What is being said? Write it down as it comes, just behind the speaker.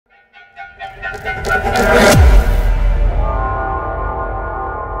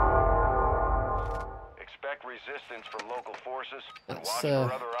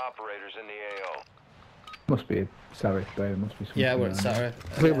be a Sarif Bay, there must be something. Yeah, we're at Sarif.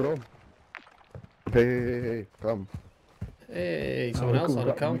 Hey, bro. Hey, come. Hey, someone else on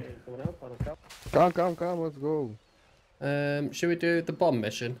a com. Come, let's go. Should we do the bomb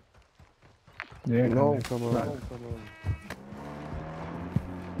mission? Yeah, No, come come on. on. Right.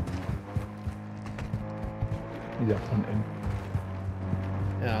 He's up hunting.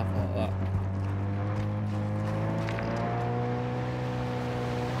 Yeah, I thought that.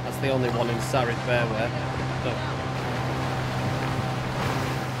 That's the only one in Sarif Fairway.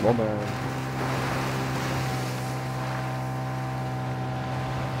 No, man.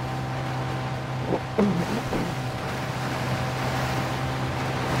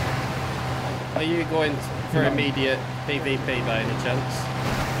 Are you going for immediate PvP by any chance?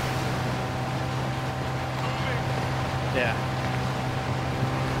 Yeah.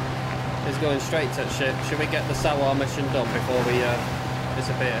 He's going straight to ship. Should we get the Sawar mission done before we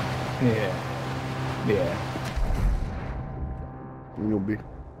disappear? Yeah. Yeah. Newbie.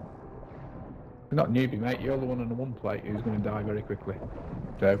 You're not newbie, mate. You're the one on the one plate who's going to die very quickly.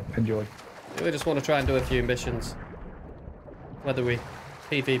 So, enjoy. We just want to try and do a few missions. Whether we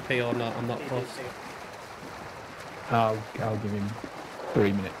PvP or not, I'm not fussed. I'll give him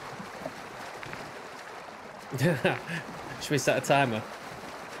 3 minutes. Should we set a timer?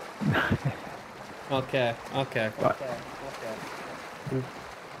 Okay.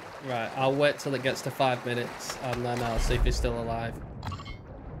 Right, I'll wait till it gets to 5 minutes and then I'll see if he's still alive.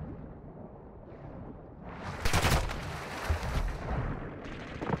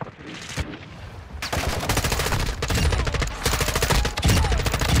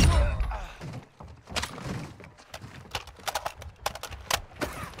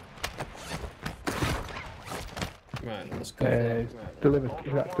 Right, let's go.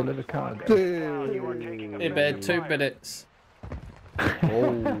 Deliver cargo. Hey, babe, 2 minutes.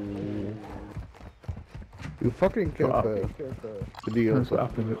 Oh. You fucking can't the deal. That's what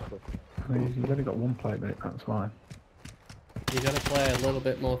happens. You've only got one plate, mate. That's fine. You gotta play a little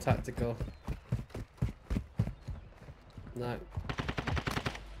bit more tactical. No.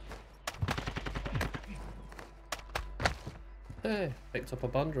 Hey, picked up a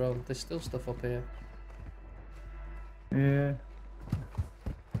bond drone. There's still stuff up here. Yeah.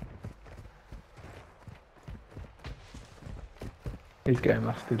 His game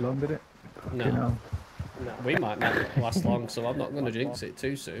lasted long, did it? No. You know. No, we might not last long, so I'm not going to jinx it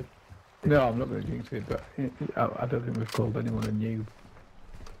too soon. No, I'm not going to jinx it, but I don't think we've called anyone a noob.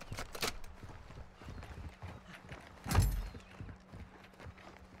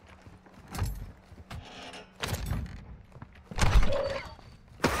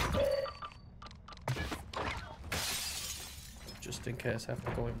 Just in case I have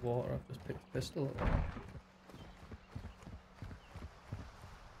to go in water, I've just picked the pistol up.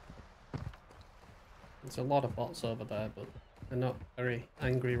 There's a lot of bots over there, but they're not very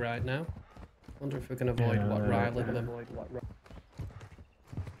angry right now. Wonder if we can avoid what riling them.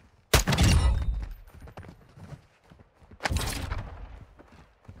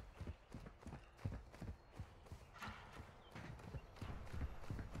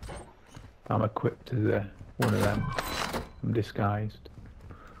 I'm equipped as one of them. I'm disguised.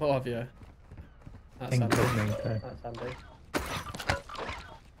 What have you? That's handy. Incognito. That's handy.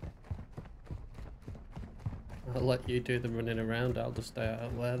 I'll let you do the running around, I'll just stay out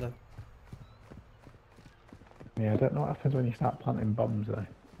of the way then. Yeah, I don't know what happens when you start planting bombs though.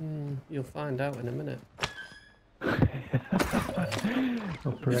 You'll find out in a minute.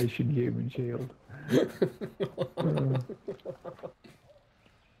 Operation Human Shield.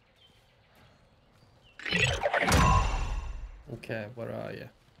 Okay, where are you?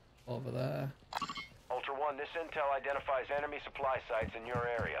 Over there. Ultra One, this intel identifies enemy supply sites in your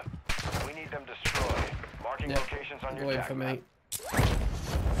area. We need them destroyed. Marking locations on your Wait attack for map. me.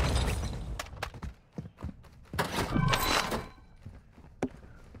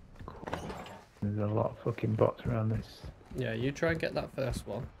 There's a lot of fucking bots around this. Yeah, you try and get that first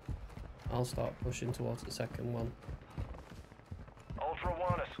one. I'll start pushing towards the second one. Ultra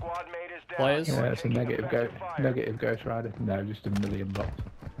One, a squad mate is down. Players? Yeah, it's a Taking negative effective fire. negative Ghost Rider. No, just a million bots.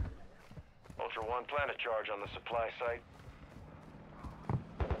 Ultra One, plant a charge on the supply site.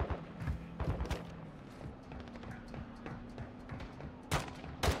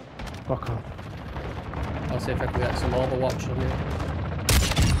 Fuck off. I'll see if I can get some overwatch on you.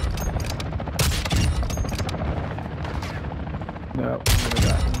 No, I'm gonna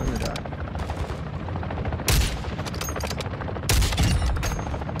die. I'm gonna die.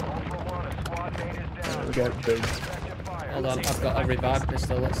 Ultra One, a squad mate is down. There we go, boom. Effective fire. Hold on, I've got a revive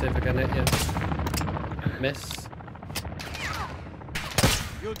pistol. Let's see if I can hit you. Miss.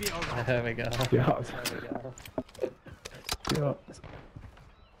 You'll be alright. There we go. Yeah. Yeah.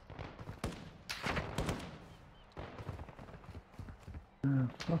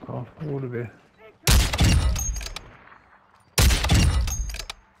 Fuck off. All of you.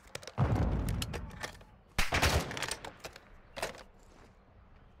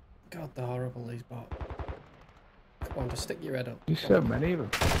 God, they're horrible, these bots. Come on, just stick your head up. There's so many of them.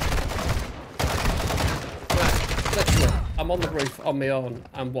 Right, literally, I'm on the roof on my own,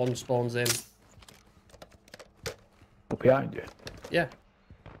 and one spawns in. Up behind you. Yeah.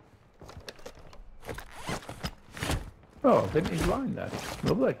 Oh, vintage line there.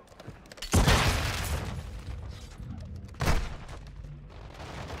 Lovely.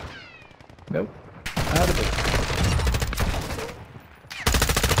 Nope. Out of it.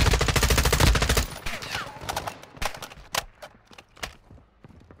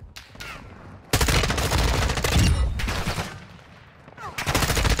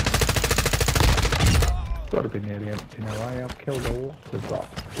 Got to be nearly empty now. I have killed all the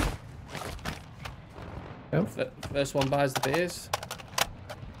bots. Nope. First one buys the beers.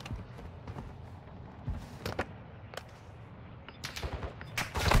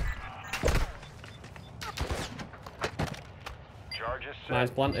 Charges set.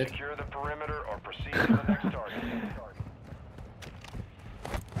 Mine's planted. Secure the perimeter or proceed to the next target.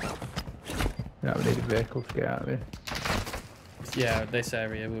 Yeah, we need a vehicle to get out of here. Yeah, this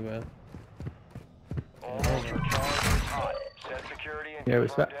area we will. All ultra charge is hot. Set security and Yeah,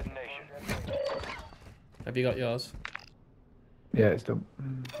 what's confirm that? detonation. Have you got yours? Yeah, it's done.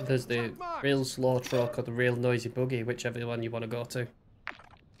 There's the real slow truck or the real noisy buggy, whichever one you want to go to.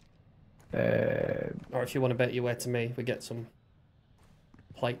 Or if you want to bet your way to me, we get some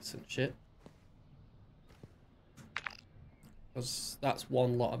plates and shit. Because that's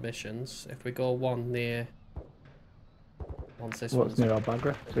one lot of missions. If we go one near... Once this What's one's... near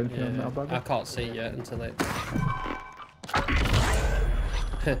Albagra? Is there anything on I Albagra? can't see yet until it...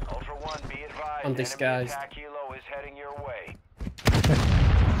 Ultra One, be advised. I'm disguised. Enemy attack helo is heading your way.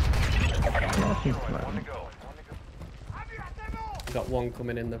 Yeah, seems like One to that. go. Got one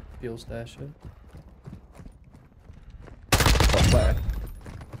coming in the fuel station. Top player.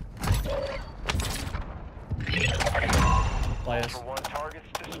 Players. Ultra One, targets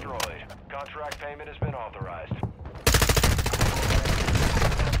destroyed. Contract payment has been authorized.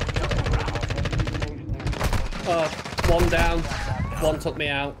 One down. One took me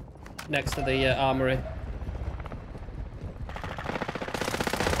out. Next to the armory. Ultra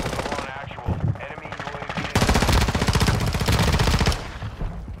One, actual. Enemy UAV.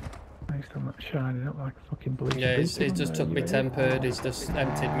 He's still not shining up like a fucking bleach. Yeah, he's just took me tempered. He's just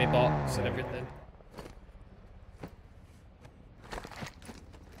emptied me box and everything.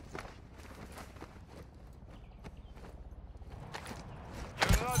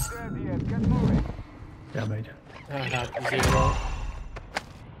 You're not dead yet. Get moving. Yeah, Major. I had 0.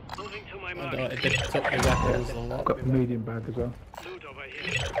 Moving to my I mark. don't, it did took me weapons a lot. Got the medium bag as well. Loot over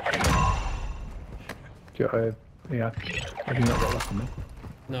here. Do you, yeah. Have you not got that on me?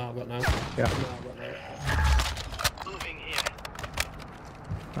 No, I've got no. Yeah. No, I've got no. Moving here.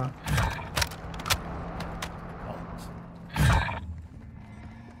 Ah. Box.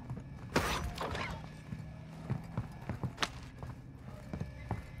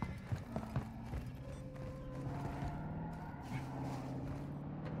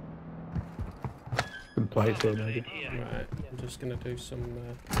 Some plates here, Major. Right, I'm just gonna do some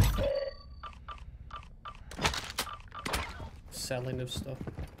selling of stuff,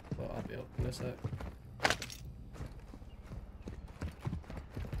 but I'll be up in a sec.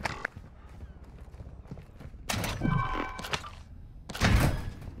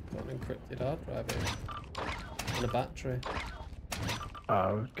 Got an encrypted hard drive here. And a battery.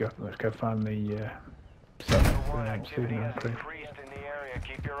 Oh, let's go find the Ultra stuff. One, activity has Cream. increased in the area.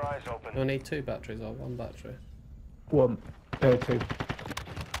 Keep your eyes open. Do I need 2 batteries or 1 battery? One, two.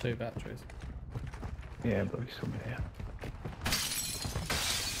 2 batteries. Yeah, but there's some here.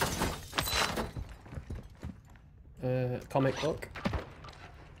 Comic book.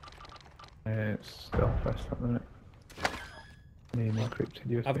 It's still first at the minute. Need an encrypted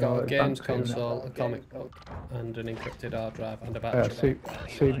USB. I've got a games advanced clearing console, a comic book, and an encrypted hard drive, and a up. battery.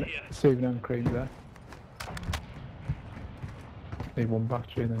 Steven and cream there. Need 1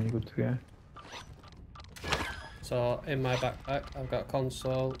 battery and then you're good to go. So in my backpack, I've got a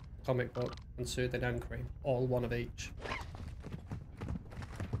console, comic book, and soothing hand cream, all 1 of each.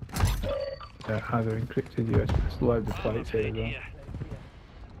 Either encrypted USB. There's loads of plates here as well. Here.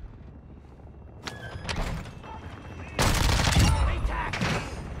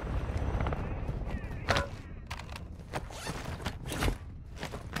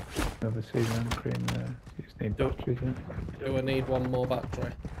 overseas anchoring. You just need batteries, yeah. Do I need one more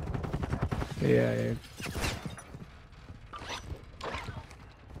battery? Yeah.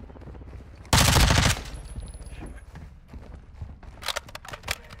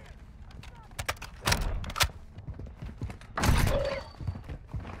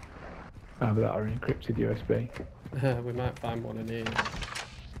 Have that or an encrypted USB. We might find one in here.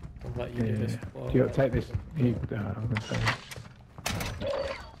 I'll let you do this. Do you want to take this? I'm going to say.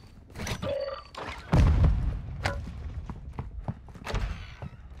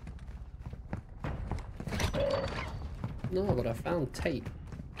 No, but I found tape.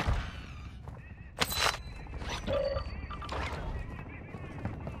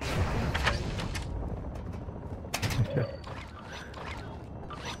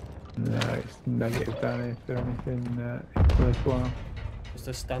 No, it's negative down here for anything worthwhile. Just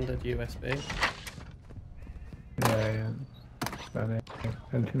a standard USB. Yeah. Down here.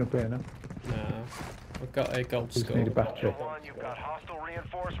 Anything up here now? No. I've got a gold Just score. need a battery. Ultra One, you've got hostile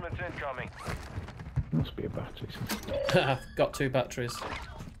reinforcements incoming. Must be a battery. Got 2 batteries.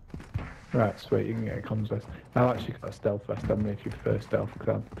 Right, sweet, you can get a comms vest. I've actually got a stealth vest on me if you prefer stealth, because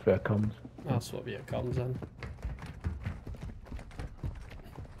I prefer comms. I'll swap you a comms then.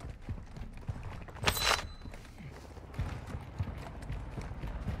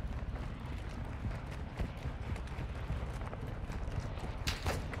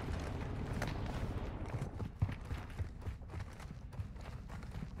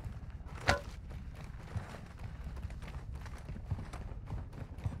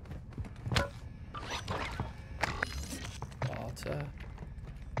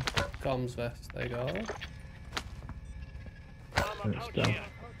 Comms vest, there you go. Armor It's pouch down. here.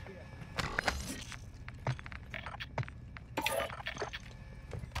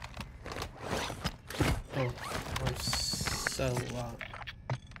 Oh, I'll sell that.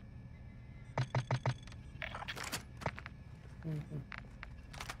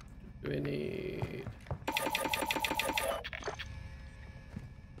 Do we need...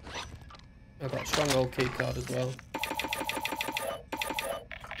 I've got a stronghold key card as well.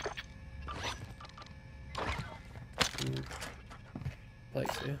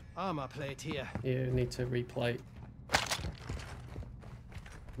 Plates here. Armor plate here. You need to replate.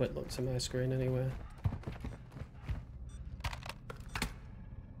 But looks at my screen anyway.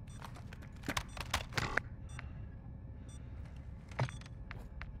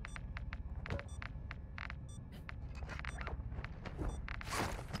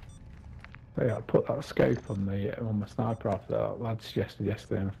 But yeah, I put that scope on my sniper after that lad suggested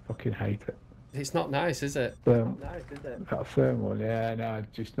yesterday, and I fucking hate it. It's not nice, is it? That thermal, yeah, no,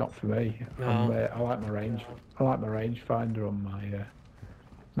 just not for me. No. I like my range. I like my rangefinder on my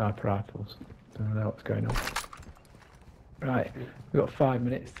sniper rifles. Don't know what's going on. Right, we've got 5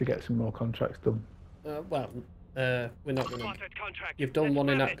 minutes to get some more contracts done. We're not gonna. Spotted contract. You've done Let's one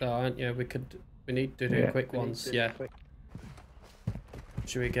in grab it. Akgar, aren't you? We need to do Yeah. quick ones. Yeah.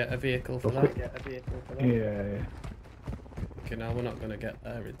 Should we get a vehicle for Well, that? quick- Yeah. Okay, now we're not gonna get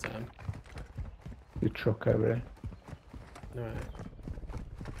there in time. The truck over there. Alright.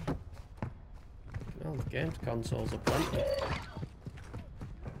 Well, the games consoles are plenty.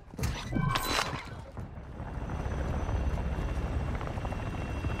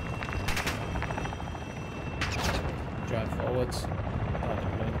 Drive forwards. Oh,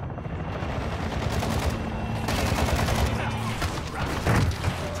 man.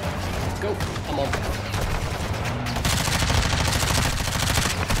 Go! I'm on.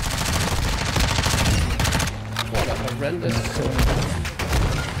 What a horrendous.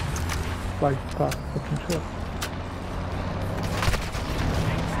 Flag park fucking truck.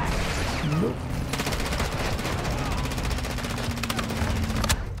 Nope.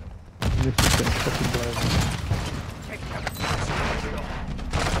 This is gonna fucking blow.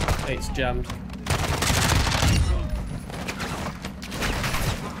 It's jammed.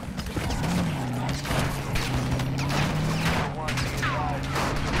 One, be advised.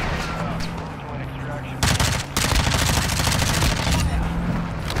 Joint extraction.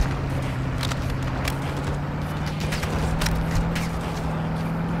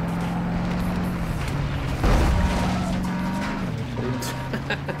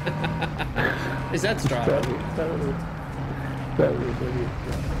 His head's driving. Totally brilliant.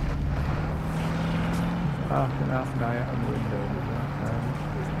 Half an eye out on the window.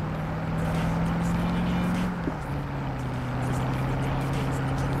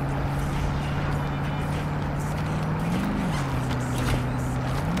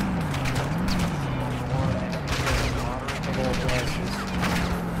 Of all places.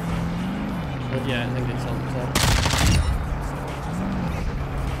 But yeah, I think it's on top.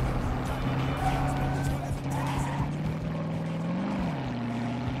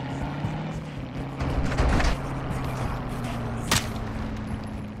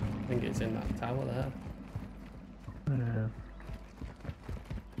 think it's in that tower there. Yeah.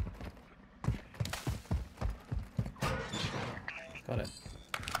 Got it.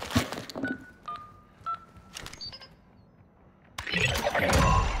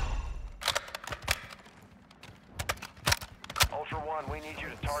 Ultra One, we need you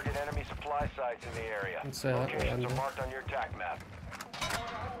to target enemy supply sites in the area. Let's say that way, Locations are Andrew. marked on your attack map.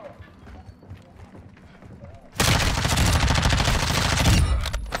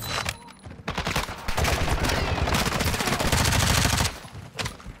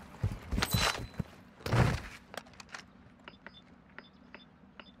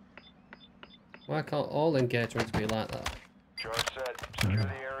 Why can't all engagements be like that? Charge set. Secure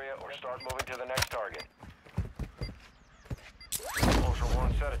the area or start moving to the next target. Ultra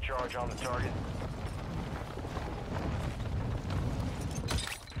One, set a charge on the target.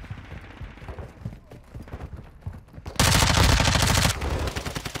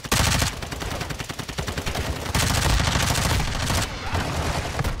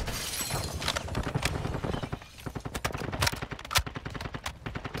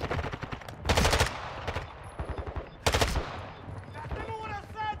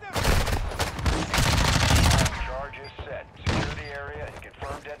 Charge is set. Secure the area and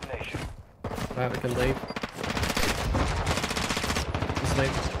confirm detonation. Right, we can leave. Let's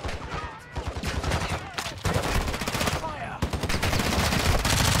leave.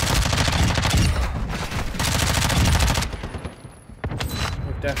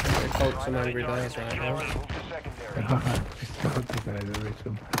 We've definitely poked some angry bears right now. Move to secondary. Just thought to say there is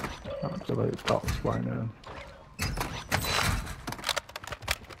some absolute box flying around.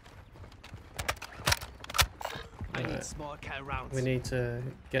 I need Right. small cat rounds. We need to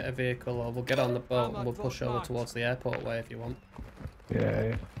get a vehicle, or we'll get on the boat and we'll push over towards the airport way if you want. Yeah,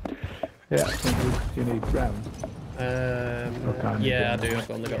 yeah. Yeah, I think you need rounds. Okay, Yeah, I good. do.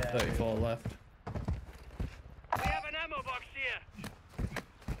 I've only got 34 left. We have an ammo box here.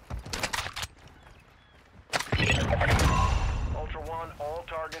 Ultra One, all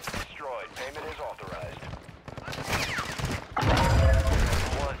targets destroyed. Payment is authorized.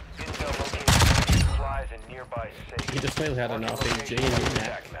 One, intel located supplies and nearby safe. You just nearly had an RPG in your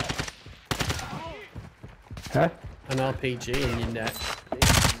neck. Huh? An RPG in your neck.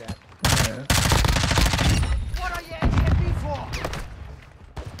 Yeah. What are you here before?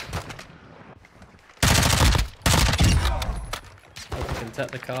 Hope we can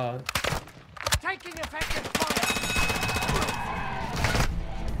take the car. Taking effective fire.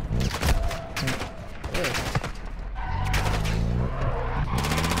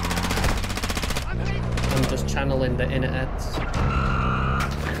 I'm just channeling the internet. Ultra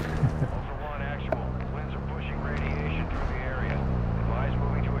One, actual. Winds are pushing radiation through the area. Advise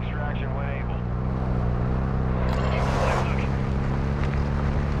moving to extraction when able.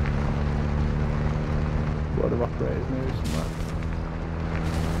 A lot of operators news and that.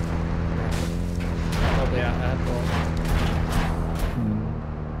 Probably at airport.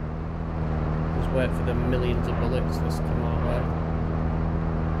 Just wait for the millions of bullets that's come our way.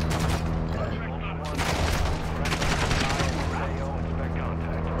 Ultra One, AO, inspect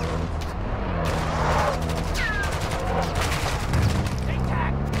contact. Take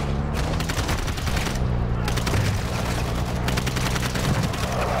tack.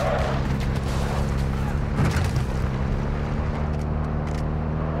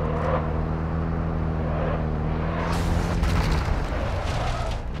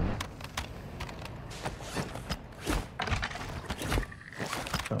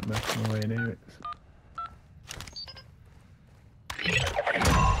 Can't make my way near it.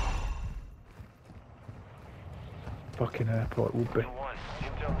 Fucking airport would be. Ultra One,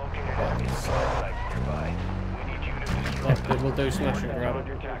 intel located enemy supply sites nearby. We need you to destroy them. We'll do smash and On grab.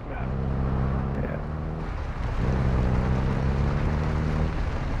 your attack map. Yeah.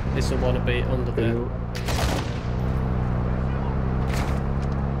 This will want to be under the. Cool.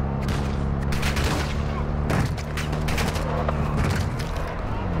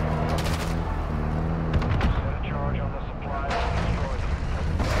 Set a charge on the supplies and destroy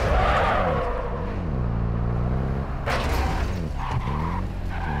them.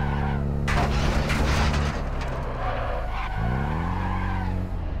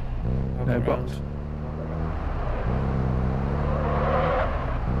 No around. box.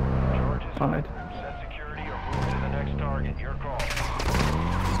 Charge is Fine. set security or move to the next target. Your call.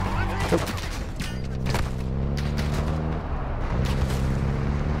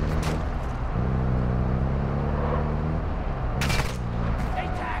 They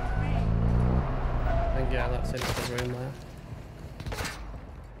tagged me. I think, yeah, that's into the room there.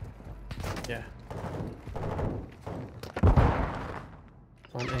 Yeah.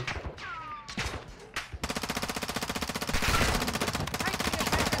 Plenty.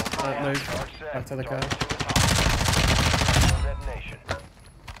 move. Charge set. Back to the car. Target to its hostile. Detonation.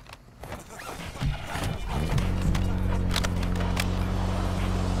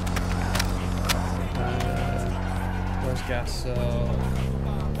 Where's gas? So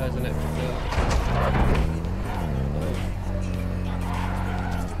there's an extra.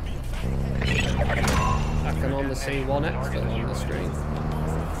 I can only see one extra on the screen.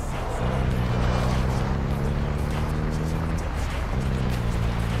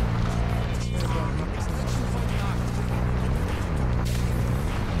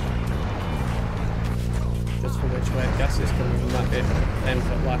 Just for which way gas is coming, we might be aimed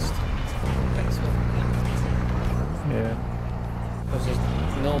at last. Yeah. Because there's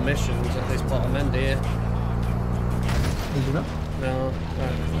no missions at this bottom end here. Is it not? No,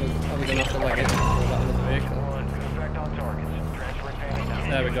 right, are we gonna have to leg it for that another vehicle? Good effect on targets. Transferring payment now.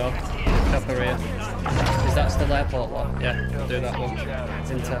 There we go. Chopper here. Is that still airport lock? Yeah, we'll do that one.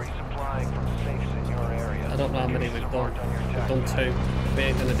 Intel. Resupplying from safes in your area. I don't know how many we've done. We've done 2. We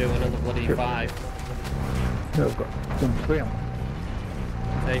ain't gonna do another bloody 5. No, I've got done 3 on.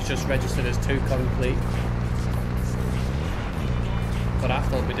 So it's just registered as 2 complete. But I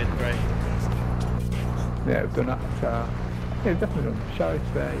thought we did 3. Yeah, we've done Akhtar. Yeah, definitely done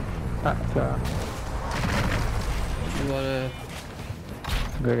Sharif Bay, Akhtar. You wanna...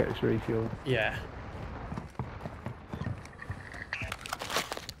 I'm gonna get this refueled. Yeah.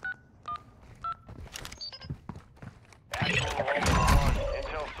 Actual Ultra One.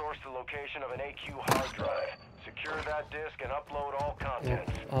 Intel sourced the location of an AQ hard drive. Secure that disk and upload all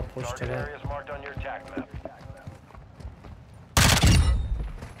contents. I'll push to Target that. areas marked on your TAC map.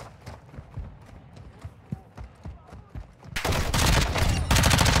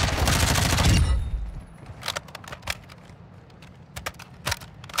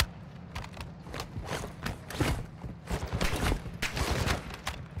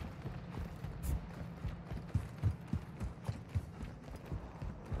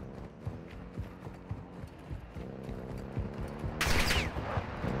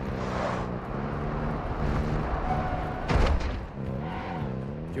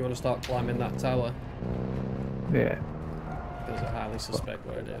 Do you want to start climbing that tower? Yeah. Because I highly suspect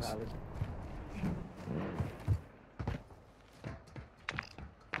where it is. To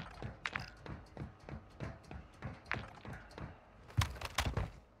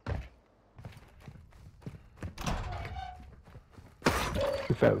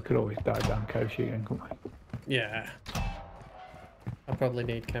be fair, we could always dive down Koshi again, couldn't we? Yeah. I probably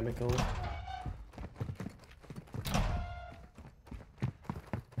need chemicals.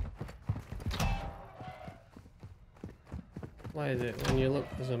 Why is it when you look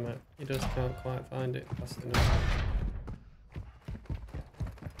for something, you just can't quite find it fast enough?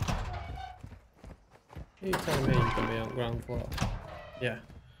 Are you telling me you can be on ground floor? Yeah.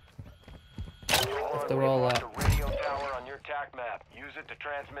 If they're all Marked up. a radio tower on your TAC map. Use it to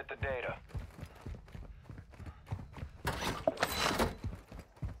transmit the data.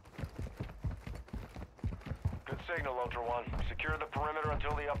 Good signal, Ultra One. Secure the perimeter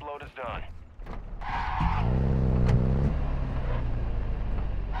until the upload is done.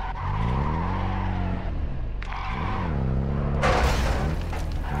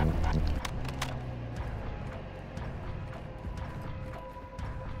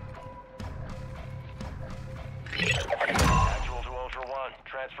 Actual to Ultra One.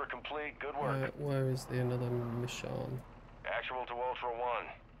 Transfer complete. Good work. Where is the another mission? Actual to Ultra One.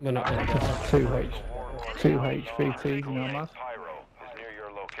 We're not gonna get that. 2 HVTs in our mass. Pyro is near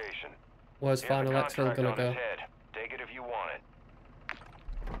your location. Where's Here's the Final Exfil contract gonna on go? his head. Take it if you want it.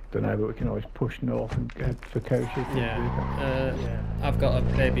 Don't know, but we can always push north and head for Koshi. if we do that. Yeah. I've got a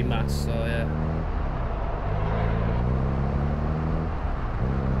baby mass, so yeah.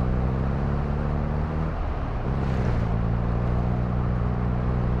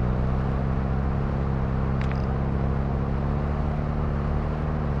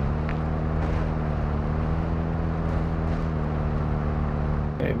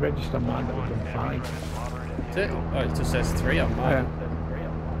 Yeah, it registered on mine that we've done 5. Is it? Oh, it just says 3 on mine. Yeah.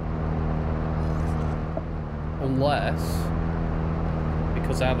 Unless,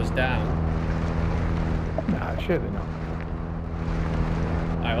 because I was down. Nah, surely not.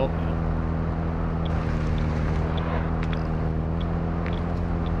 I hope not.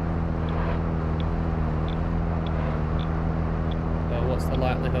 So what's the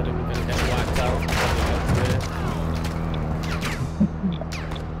likelihood of we're going to get wiped out when we got through it?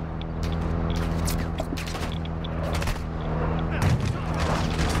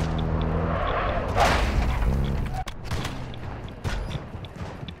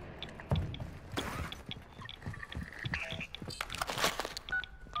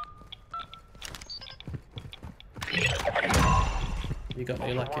 got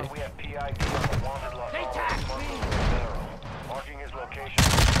you Ultra lucky. One, we have PID on the wanted marking his location. You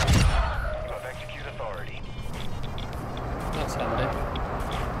have execute authority. That's handy.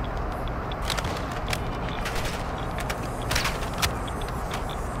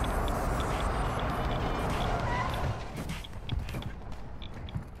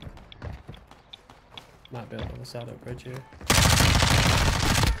 Might be on the other side of the bridge here.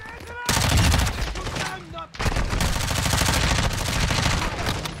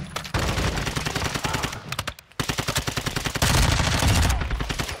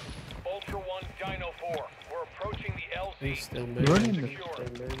 Ultra One, Dino 4. We're approaching the LZ. He's still Running. moving.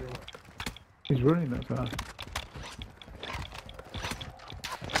 He's running that fast.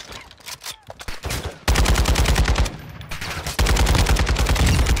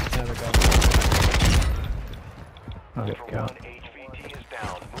 There we go. Oh, there Ultra we go. 1, HVT is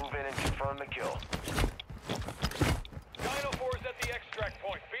down. Move in and confirm the kill. Dino 4 is at the extract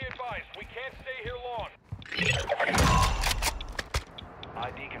point. Be advised, we can't stay here long.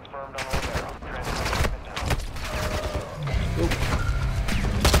 ID confirmed on Olvera. Transfer now.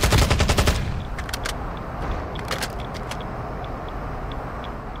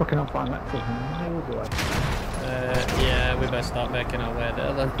 Fucking hell, find that thing miles away. Yeah, we better start making our way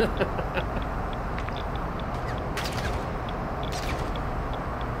there then.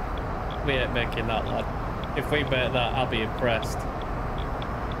 We ain't making that, lad. If we make that, I'll be impressed.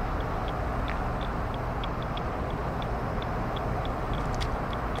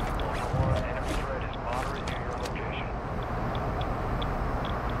 Ultra 1, enemy threat is moderate near your location.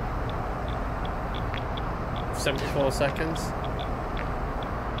 74 seconds.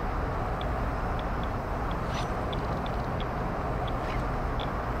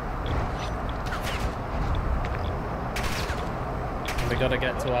 We gotta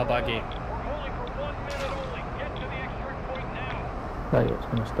get to our buggy. We're holding for 1 minute only. Get to the extract point now. Tell you what's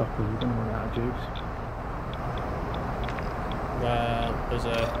going to stop us, we're going to run out of juice. Well, there's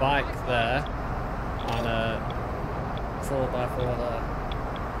a bike there and a 4x4 there.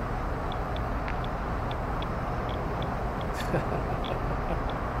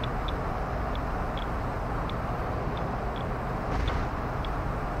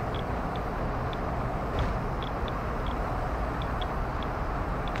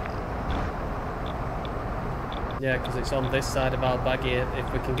 Yeah, because it's on this side of our buggy.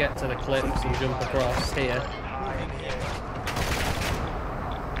 If we can get to the cliffs and jump across here.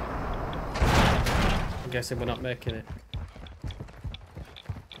 I'm guessing we're not making it.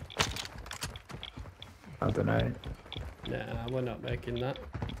 I don't know. Nah, we're not making that.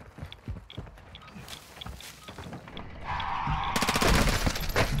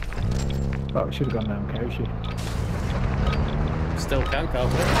 Oh, we should have gone down Koshi. Still can,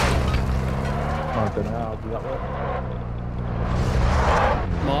 can't we? Oh, I don't know, I'll do that work.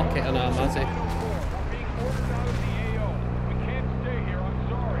 Mark it on our Mazzy. We're being ordered out of the AO. We can't stay here, I'm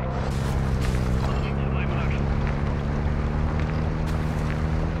sorry.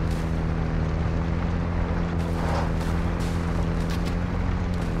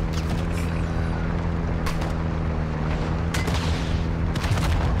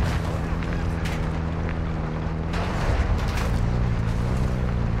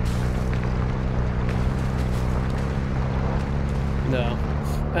 No.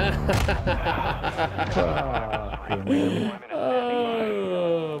 Ah,